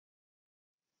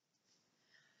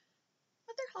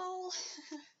haul.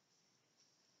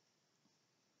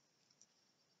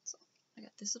 So I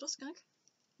got this little skunk.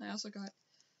 I also got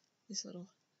this little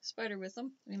spider with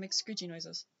them. They make screeching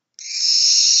noises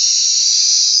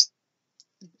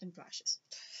and flashes.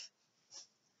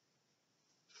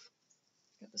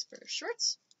 Got this pair of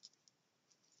shorts.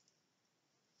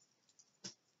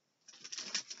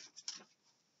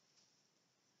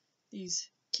 These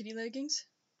kitty leggings.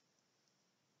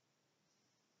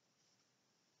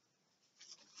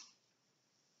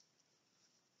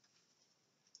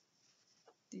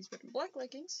 These red and black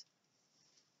leggings.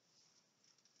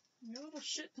 You little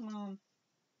shit, come on.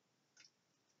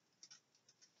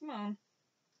 Come on.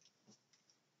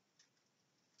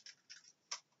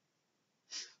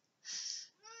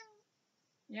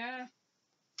 Yeah.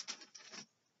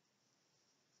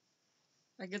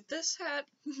 I get this hat,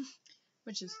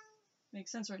 which is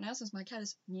makes sense right now since my cat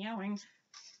is meowing.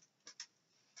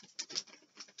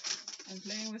 I'm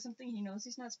playing with something he knows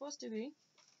he's not supposed to be.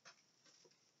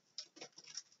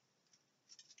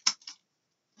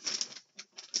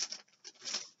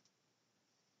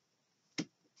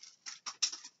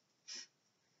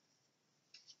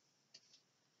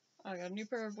 I got a new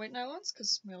pair of white nylons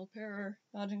because my old pair are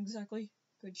not in exactly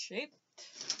good shape,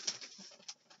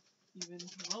 even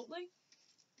remotely.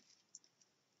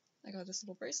 I got this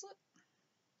little bracelet.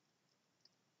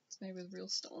 It's made with real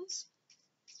stones.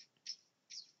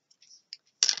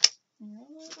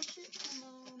 Little shit, come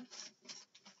on.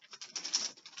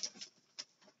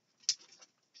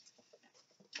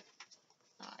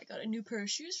 I got a new pair of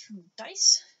shoes from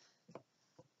Dyce.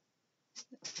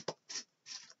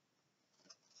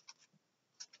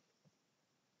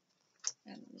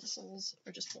 And the soles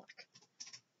are just black.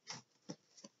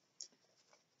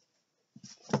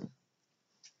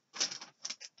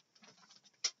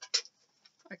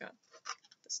 I got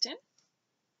this tin.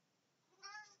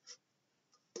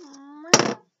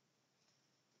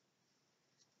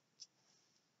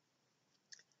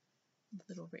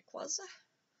 Little rayquaza.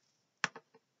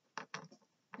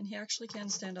 And he actually can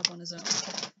stand up on his own.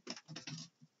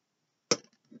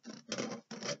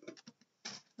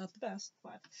 Not the best,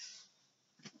 but...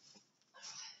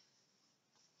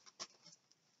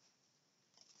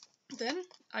 Then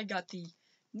I got the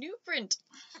new print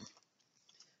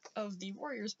of the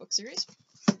Warriors book series.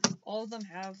 All of them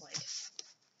have like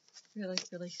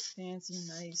really fancy,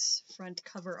 nice front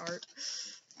cover art.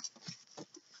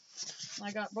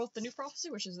 I got both the new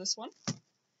prophecy, which is this one,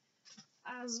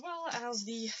 as well as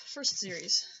the first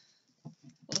series, well,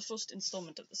 the first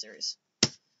installment of the series.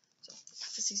 So the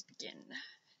prophecies begin.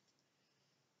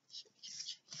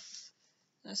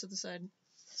 That's what the side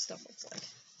stuff looks like.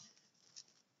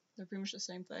 They're pretty much the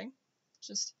same thing,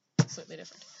 just slightly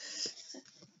different.